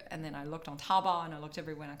coconut yogurt. And then I looked on Taobao and I looked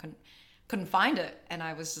everywhere and I couldn't find it. And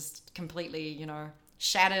I was just completely,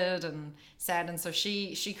 shattered and sad. And so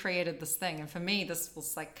she created this thing. And for me, this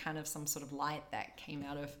was like kind of some sort of light that came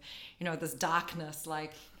out of, this darkness,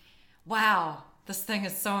 like, wow, this thing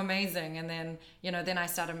is so amazing. And then, then I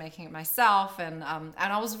started making it myself. And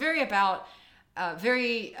I was very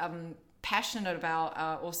passionate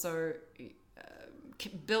about also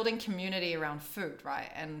building community around food, right?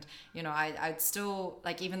 And, I'd still,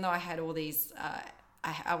 like, even though I had all these,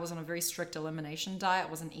 I was on a very strict elimination diet,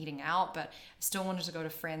 wasn't eating out, but I still wanted to go to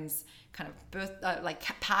friends' kind of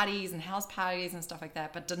parties and house parties and stuff like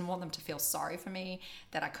that, but didn't want them to feel sorry for me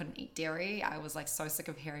that I couldn't eat dairy. I was like so sick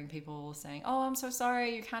of hearing people saying, "Oh, I'm so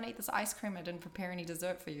sorry, you can't eat this ice cream. I didn't prepare any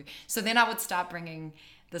dessert for you." So then I would start bringing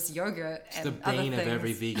this yogurt and the bane of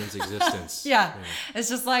every vegan's existence. Yeah. It's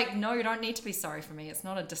just like, no, you don't need to be sorry for me. It's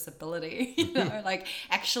not a disability. Like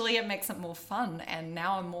actually it makes it more fun. And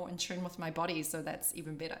now I'm more in tune with my body. So that's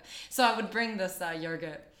even better. So I would bring this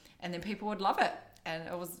yogurt and then people would love it. And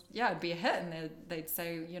it was, it'd be a hit. And they'd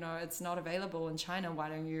say, it's not available in China. Why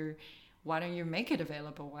don't you make it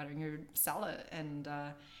available? Why don't you sell it? And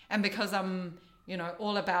because I'm,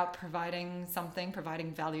 all about providing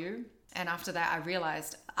value. And after that, I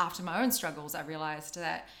realized, after my own struggles, I realized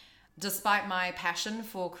that despite my passion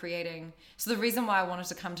for creating, so the reason why I wanted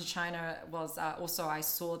to come to China was also I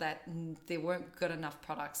saw that there weren't good enough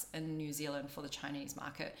products in New Zealand for the Chinese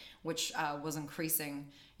market, which was increasing.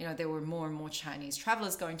 There were more and more Chinese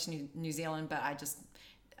travelers going to New Zealand, but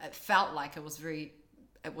it felt like it was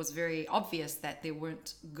very obvious that there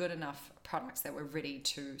weren't good enough products that were ready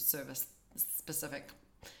to service specific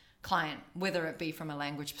client, whether it be from a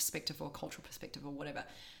language perspective or cultural perspective or whatever.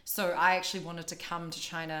 So I actually wanted to come to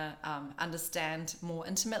China, understand more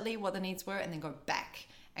intimately what the needs were, and then go back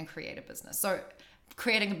and create a business. So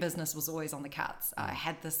creating a business was always on the cards. I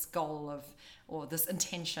had this goal or this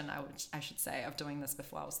intention, I should say, of doing this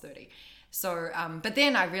before I was 30. So, but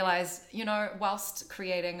then I realized, whilst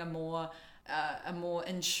creating a more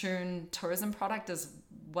in tune tourism product is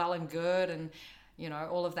well and good, and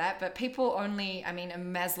all of that, but people only,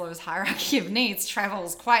 in Maslow's hierarchy of needs,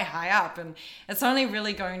 travels quite high up, and it's only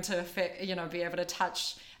really going to affect, be able to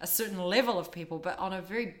touch a certain level of people, but on a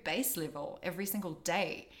very base level, every single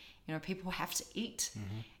day, people have to eat.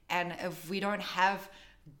 And if we don't have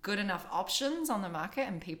good enough options on the market,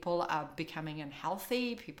 and people are becoming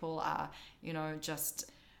unhealthy, people are,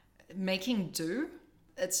 just making do,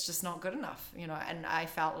 it's just not good enough, and I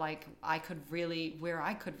felt like where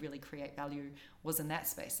I could really create value was in that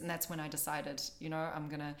space. And that's when I decided, I'm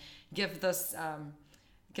going to give this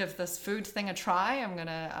food thing a try. I'm going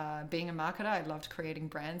to, being a marketer, I loved creating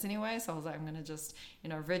brands anyway. So I was like, I'm going to just,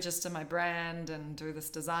 register my brand and do this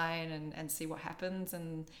design and see what happens,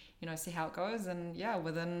 and, see how it goes. And yeah,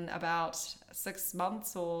 within about 6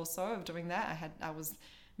 months or so of doing that, I was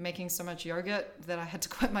making so much yogurt that I had to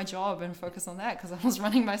quit my job and focus on that, because I was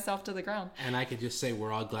running myself to the ground. And I could just say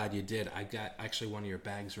we're all glad you did. I got actually one of your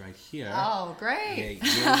bags right here. Oh, great.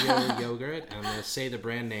 Yo-Yo Yogurt. I'm going to say the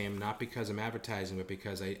brand name, not because I'm advertising, but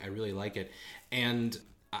because I really like it. And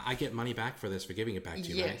I get money back for this, for giving it back to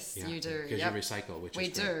you, right? Yes, you do. Because you recycle, which is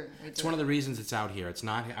great. We do. It's one of the reasons it's out here. It's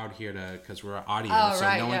not out here because we're audio,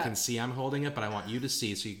 no one can see I'm holding it, but I want you to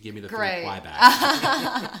see, so you can give me the free fly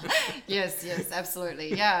back. Yes,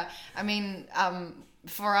 absolutely. Yeah.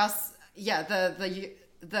 For us,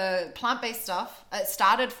 the plant-based stuff, it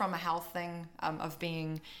started from a health thing, of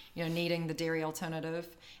being, needing the dairy alternative.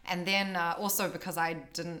 And then also because I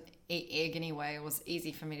didn't eat egg anyway, it was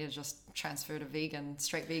easy for me to just transfer to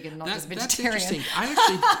straight vegan, not just vegetarian. That's interesting. I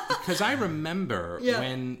actually, because I remember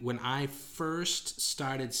when I first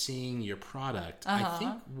started seeing your product, I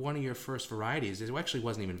think one of your first varieties, it actually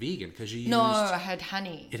wasn't even vegan, because you used... No, I had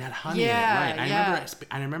honey. It had honey in it, right.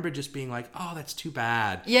 I remember just being like, oh, that's too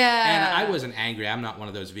bad. Yeah. And I wasn't angry. I'm not one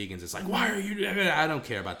of those vegans. It's like, why are you... I don't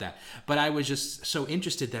care about that. But I was just so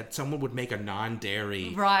interested that someone would make a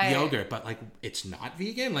non-dairy yogurt, but like, it's not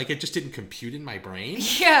vegan? Like, it just didn't compute in my brain.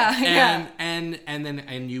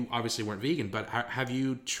 And you obviously weren't vegan, but have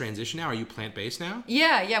you transitioned now? Are you plant-based now?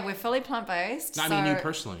 Yeah, we're fully plant-based. I mean, you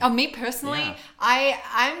personally. Oh, me personally? Yeah.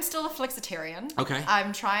 I'm still a flexitarian. Okay.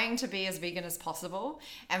 I'm trying to be as vegan as possible.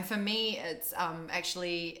 And for me, it's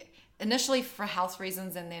actually initially for health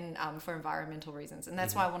reasons, and then for environmental reasons. And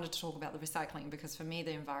that's why I wanted to talk about the recycling, because for me,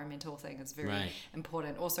 the environmental thing is very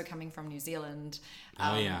important. Also coming from New Zealand,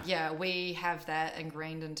 we have that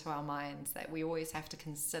ingrained into our minds that we always have to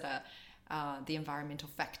consider the environmental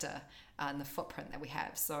factor and the footprint that we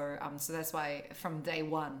have. So that's why from day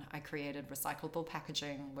one, I created recyclable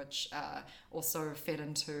packaging, which also fed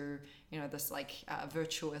into, this like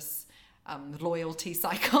virtuous loyalty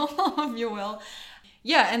cycle, if you will.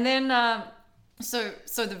 Yeah, and then so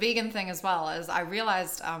the vegan thing as well, is I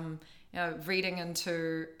realized, reading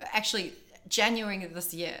into actually January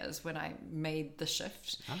this year is when I made the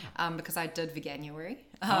shift, because I did Veganuary.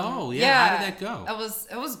 How did that go?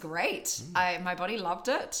 It was great. My body loved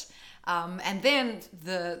it, and then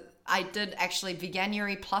I did actually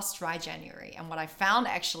Veganuary plus Dry January, and what I found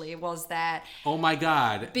actually was that, oh my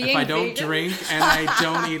God, if I don't drink and I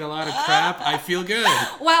don't eat a lot of crap, I feel good.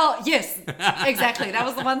 Well, yes, exactly. That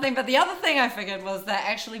was the one thing. But the other thing I figured was that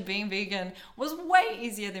actually being vegan was way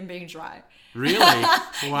easier than being dry. Really? Wow.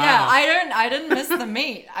 Yeah, I didn't miss the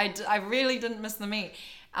meat. I really didn't miss the meat.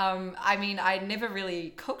 I never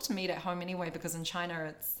really cooked meat at home anyway, because in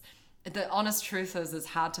China the honest truth is it's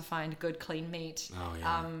hard to find good clean meat. Oh,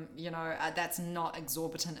 yeah. That's not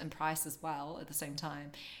exorbitant in price as well at the same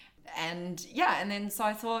time. And then so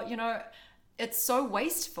I thought, it's so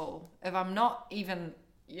wasteful. If I'm not even,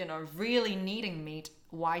 really needing meat,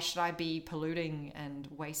 why should I be polluting and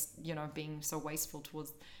being so wasteful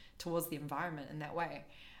towards the environment in that way?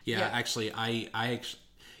 Yeah. Actually, I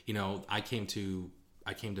came to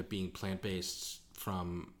being plant-based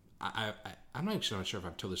from... I'm not actually not sure if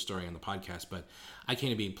I've told this story on the podcast, but I came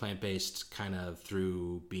to being plant-based kind of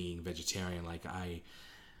through being vegetarian. Like, I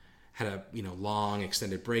had a long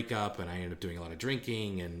extended breakup, and I ended up doing a lot of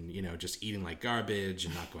drinking and just eating like garbage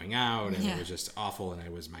and not going out, and it was just awful. And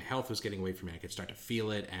my health was getting away from me. I could start to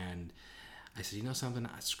feel it, and I said, something,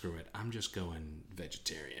 screw it, I'm just going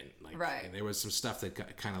vegetarian. Right. And there was some stuff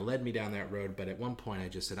that kind of led me down that road, but at one point I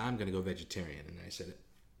just said, I'm going to go vegetarian, and I said,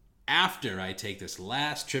 after I take this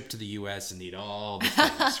last trip to the U.S. and eat all the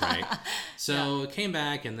things, right? So I came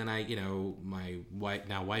back, and then my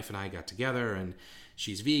wife and I got together, and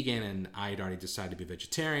she's vegan, and I had already decided to be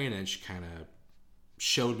vegetarian, and she kind of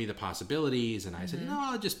showed me the possibilities, and I said, no,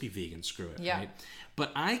 I'll just be vegan, screw it, right?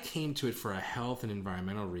 But I came to it for a health and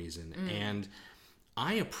environmental reason, and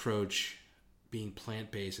I approach being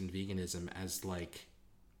plant-based and veganism as like,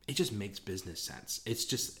 it just makes business sense. It's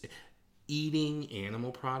just, eating animal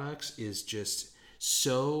products is just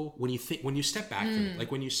so, when you step back from it, like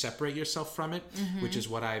when you separate yourself from it, which is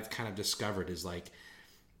what I've kind of discovered, is like,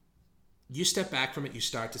 you step back from it, you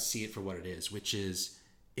start to see it for what it is, which is,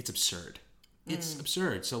 it's absurd. It's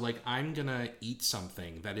absurd. So like, I'm gonna eat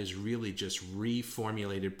something that is really just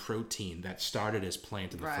reformulated protein that started as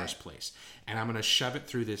plant in the first place, and I'm gonna shove it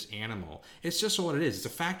through this animal. It's just what it is. It's a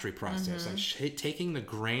factory process. I'm taking the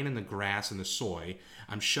grain and the grass and the soy,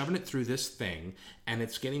 I'm shoving it through this thing, and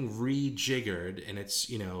it's getting rejiggered, and it's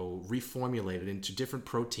reformulated into different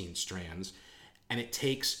protein strands. And it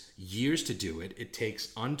takes years to do it. It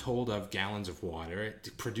takes untold of gallons of water.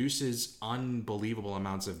 It produces unbelievable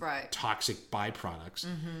amounts of toxic byproducts.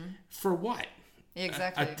 For what?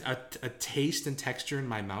 Exactly. A taste and texture in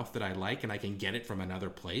my mouth that I like, and I can get it from another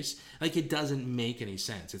place. Like, it doesn't make any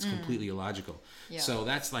sense. It's completely illogical. Yeah. So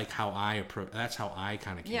that's like how I approach. That's how I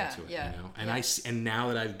kind of came to it. And now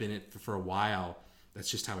that I've been it for a while, that's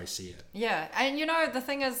just how I see it. Yeah. And the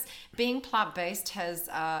thing is, being plant-based has,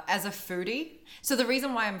 as a foodie, so the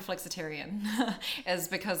reason why I'm flexitarian is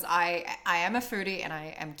because I am a foodie, and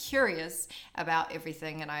I am curious about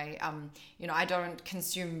everything. And I don't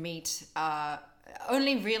consume meat,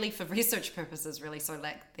 only really for research purposes, really. So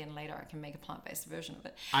then later I can make a plant-based version of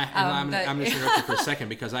it. I'm just interrupting for a second,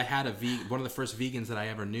 because I had one of the first vegans that I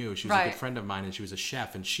ever knew. She was a good friend of mine, and she was a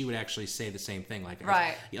chef, and she would actually say the same thing. Like,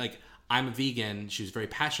 I'm a vegan. She was very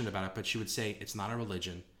passionate about it, but she would say it's not a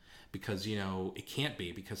religion, because it can't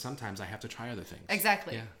be, because sometimes I have to try other things.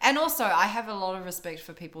 Exactly. Yeah. And also, I have a lot of respect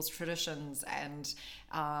for people's traditions, and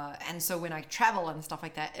so when I travel and stuff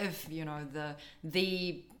like that, if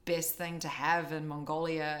the best thing to have in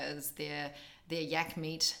Mongolia is their yak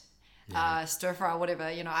meat, stir fry or whatever,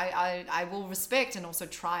 I will respect, and also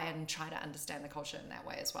try to understand the culture in that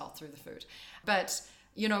way as well through the food. But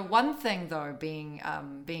one thing though, being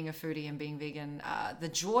a foodie and being vegan, the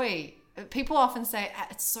joy, people often say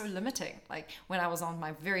it's so limiting. Like, when I was on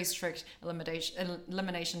my very strict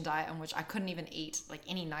elimination diet, in which I couldn't even eat like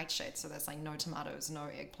any nightshades, so that's like no tomatoes, no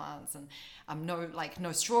eggplants, and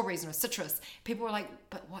no strawberries, no citrus. People were like,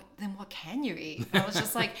 but what can you eat? And I was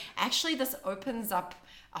just like, actually, this opens up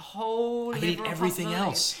a whole level of everything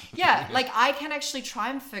else. Yeah, like, I can actually try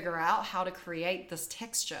and figure out how to create this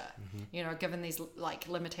texture, given these like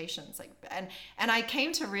limitations. Like, and I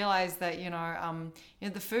came to realize that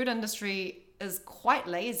the food industry is quite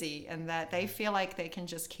lazy, and that they feel like they can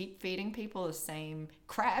just keep feeding people the same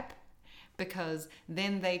crap, because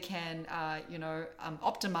then they can,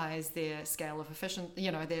 optimize their scale of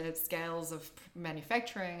their scales of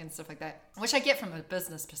manufacturing and stuff like that, which I get from a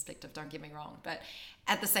business perspective, don't get me wrong. But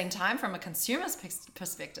at the same time, from a consumer's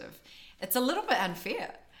perspective, it's a little bit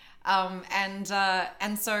unfair. So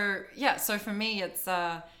for me, it's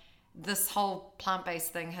this whole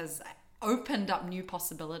plant-based thing has opened up new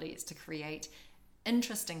possibilities to create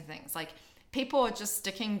interesting things. Like, people are just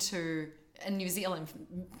sticking to, in New Zealand,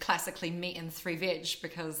 classically meat and 3 veg,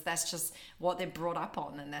 because that's just what they're brought up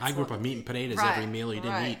on, and that's I grew up on meat and potatoes every meal you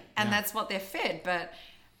didn't eat, and that's what they're fed. But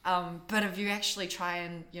if you actually try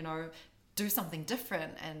and do something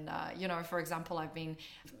different, and for example, I've been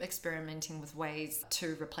experimenting with ways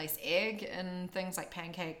to replace egg in things like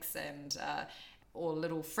pancakes and or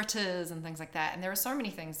little fritters and things like that. And there are so many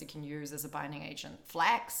things you can use as a binding agent: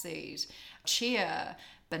 flaxseed, chia,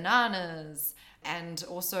 bananas, and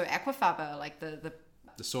also aquafaba, like the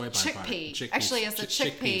soy chickpea. byproduct. Actually, as the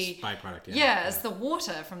chickpea byproduct. It's the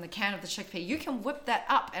water from the can of the chickpea. You can whip that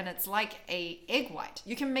up, and it's like a egg white.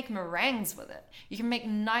 You can make meringues with it. You can make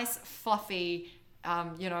nice, fluffy,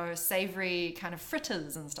 savory kind of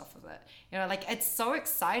fritters and stuff with it. Like, it's so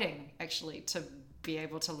exciting actually to be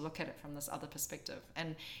able to look at it from this other perspective.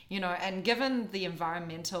 And and given the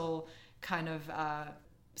environmental kind of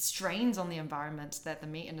strains on the environment that the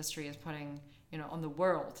meat industry is putting on the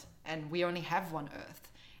world, and we only have one Earth,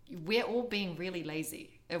 we're all being really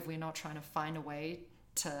lazy if we're not trying to find a way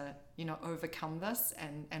to overcome this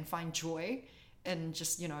and find joy in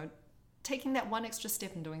just taking that one extra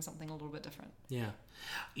step and doing something a little bit different.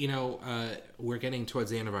 We're getting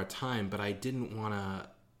towards the end of our time, but I didn't want to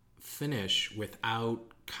finish without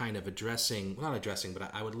kind of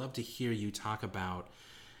but I would love to hear you talk about,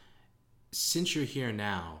 since you're here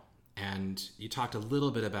now, And you talked a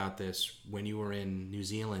little bit about this when you were in New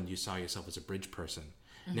Zealand. You saw yourself as a bridge person.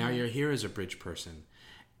 Now you're here as a bridge person.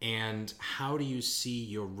 And how do you see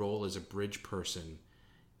your role as a bridge person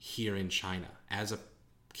here in China, as a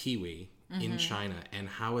Kiwi in China, and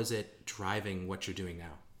how is it driving what you're doing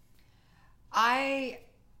now? I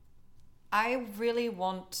really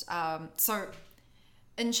want, so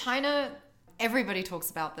in China, everybody talks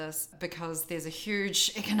about this because there's a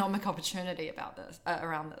huge economic opportunity about this,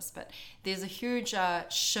 around this, but there's a huge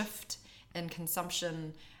shift in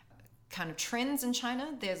consumption kind of trends in China.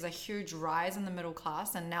 There's a huge rise in the middle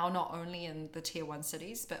class, and now not only in the tier 1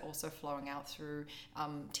 cities, but also flowing out through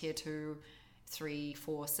tier 2, 3,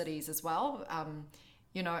 4 cities as well.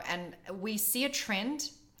 And we see a trend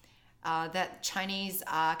that Chinese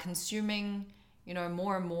are consuming,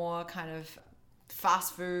 more and more kind of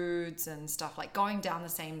fast foods and stuff, like going down the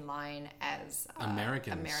same line as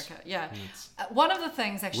America. Yeah. One of the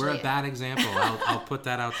things, actually, we're a bad example. I'll put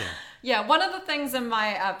that out there. Yeah, one of the things in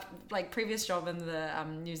my previous job in the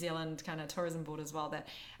New Zealand kind of tourism board as well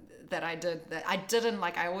that I did, that I didn't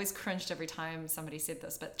like. I always cringed every time somebody said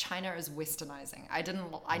this, but China is westernizing.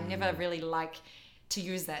 I never really like to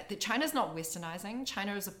use that. China's not westernizing.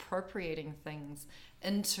 China is appropriating things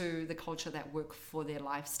into the culture that work for their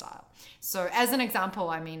lifestyle. So as an example,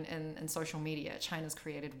 I mean, in social media, China's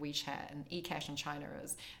created WeChat, and eCash in China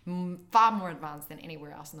is far more advanced than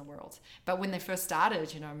anywhere else in the world. But when they first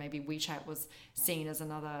started, maybe WeChat was seen as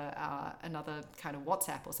another kind of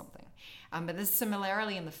WhatsApp or something. But there's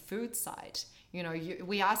similarly in the food side.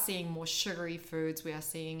 We are seeing more sugary foods. We are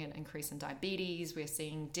seeing an increase in diabetes. We are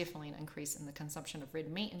seeing definitely an increase in the consumption of red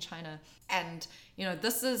meat in China. And,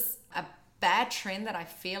 this is a bad trend that I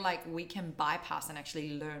feel like we can bypass and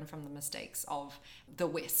actually learn from the mistakes of the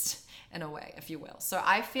West, in a way, if you will. So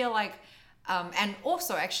I feel like, and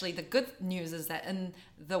also actually the good news is that in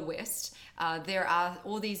the West, there are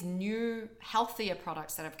all these new healthier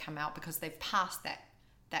products that have come out because they've passed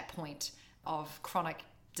that point of chronic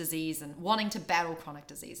disease and wanting to battle chronic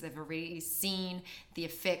disease. They've already seen the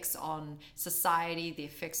effects on society, the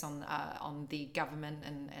effects on the government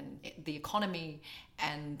and the economy,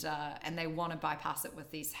 and they want to bypass it with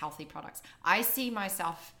these healthy products. I see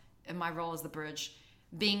myself in my role as the bridge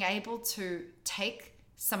being able to take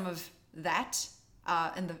some of that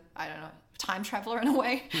in the, time traveler in a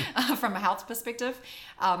way, from a health perspective,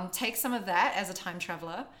 take some of that as a time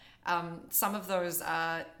traveler, some of those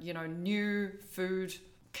new food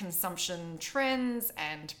consumption trends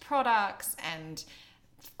and products and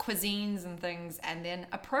cuisines and things, and then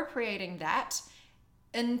appropriating that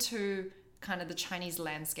into kind of the Chinese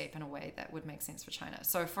landscape in a way that would make sense for China.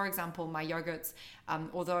 So for example, my yogurts,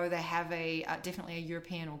 although they have definitely a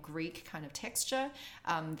European or Greek kind of texture,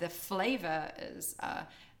 the flavor is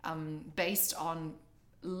based on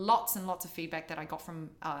lots and lots of feedback that I got from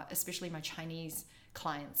especially my Chinese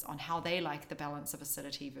clients on how they like the balance of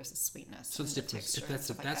acidity versus sweetness. So it's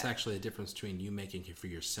different. That's actually a difference between you making it for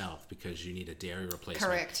yourself because you need a dairy replacement.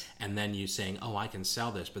 Correct. And then you saying, oh, I can sell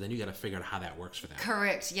this, but then you got to figure out how that works for them.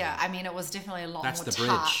 Correct. Yeah. I mean, it was definitely a lot more the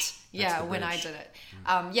tart. Bridge. Yeah, when I did it.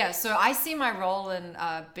 So I see my role in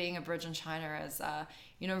being a bridge in China as,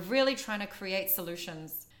 really trying to create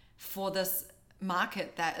solutions for this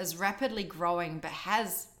market that is rapidly growing, but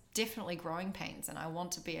has definitely growing pains. And I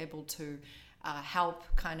want to be able to help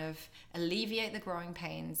kind of alleviate the growing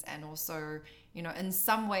pains and also, in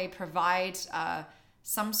some way provide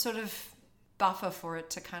some sort of buffer for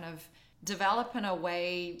it to kind of develop in a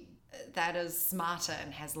way that is smarter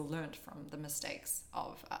and has learned from the mistakes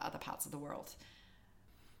of other parts of the world.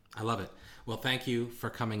 I love it. Well, thank you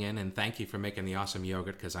for coming in, and thank you for making the awesome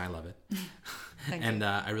yogurt because I love it. And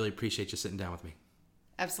I really appreciate you sitting down with me.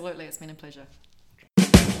 Absolutely. It's been a pleasure.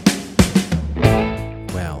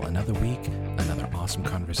 Well, another week, another awesome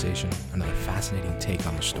conversation, another fascinating take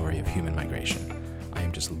on the story of human migration. I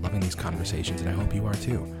am just loving these conversations, and I hope you are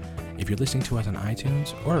too. If you're listening to us on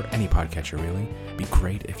iTunes, or any podcatcher really, it'd be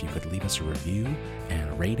great if you could leave us a review and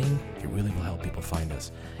a rating. It really will help people find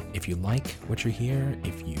us. If you like what you hear,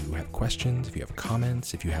 if you have questions, if you have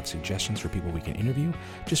comments, if you have suggestions for people we can interview,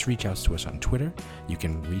 just reach out to us on Twitter. You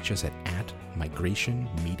can reach us at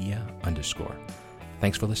 @migrationmedia_.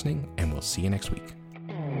 Thanks for listening, and we'll see you next week.